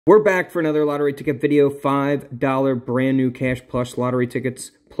We're back for another lottery ticket video. $5 brand new cash plus lottery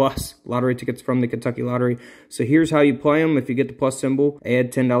tickets from the Kentucky Lottery. So here's how you play them. If you get the plus symbol,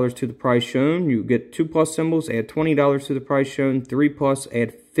 add $10 to the prize shown. You get 2 plus symbols, add $20 to the prize shown. 3 plus,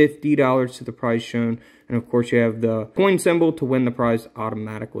 add $50 to the prize shown. And of course you have the coin symbol to win the prize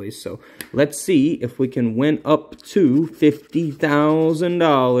automatically. So let's see if we can win up to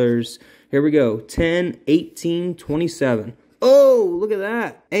 $50,000. Here we go. 10, 18, 27. Oh, look at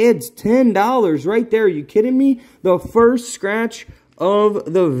that. Adds $10 right there. Are you kidding me? The first scratch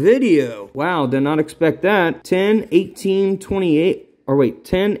of the video. Wow, did not expect that. 10, 18, 28. Or wait,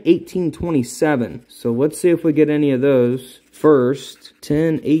 10, 18, 27. So let's see if we get any of those first.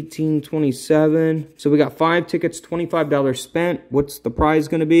 10, 18, 27. So we got 5 tickets, $25 spent. What's the prize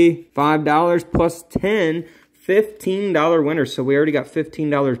going to be? $5 plus 10. $15 winner. So we already got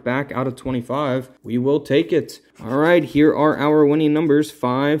 $15 back out of 25. We will take it. All right, here are our winning numbers: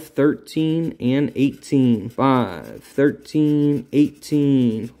 5, 13, and 18. 5, 13,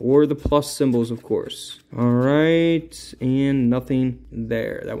 18, or the plus symbols, of course. All right, and nothing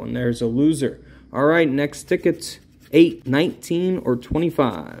there. That one there is a loser. All right, next ticket: 8, 19, or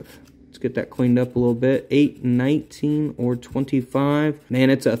 25. Get that cleaned up a little bit. 8, 19, or 25. Man,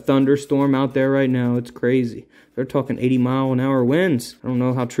 it's a thunderstorm out there right now. It's crazy. They're talking 80-mile-an-hour winds. I don't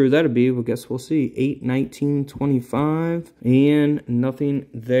know how true that'll be, but guess we'll see. 8, 19, 25, and nothing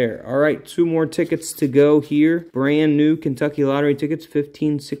there. All right, 2 more tickets to go here. Brand new Kentucky Lottery tickets: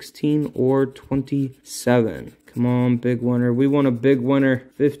 15, 16, or 27. Come on, big winner. We want a big winner.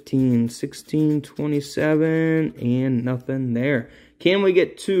 15, 16, 27, and nothing there. Can we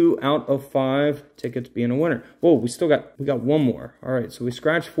get 2 out of 5 tickets being a winner? Whoa, we got 1 more. All right, so we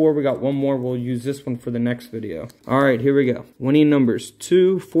scratched 4, we got 1 more. We'll use this one for the next video. All right, here we go. Winning numbers: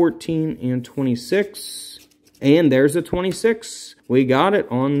 2, 14, and 26. And there's a 26. We got it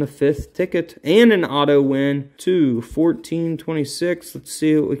on the 5th ticket. And an auto win: 2, 14, 26. Let's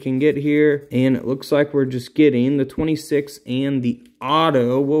see what we can get here. And it looks like we're just getting the 26 and the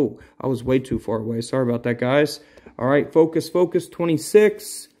auto. Whoa, I was way too far away. Sorry about that, guys. All right, focus,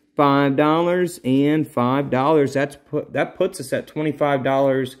 26, $5, and $5. That puts us at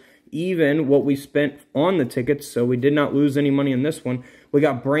 $25 even what we spent on the tickets, so we did not lose any money in this one. We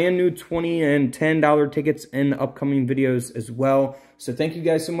got brand new $20 and $10 tickets in the upcoming videos as well. So thank you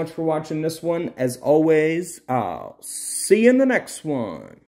guys so much for watching this one. As always, I'll see you in the next one.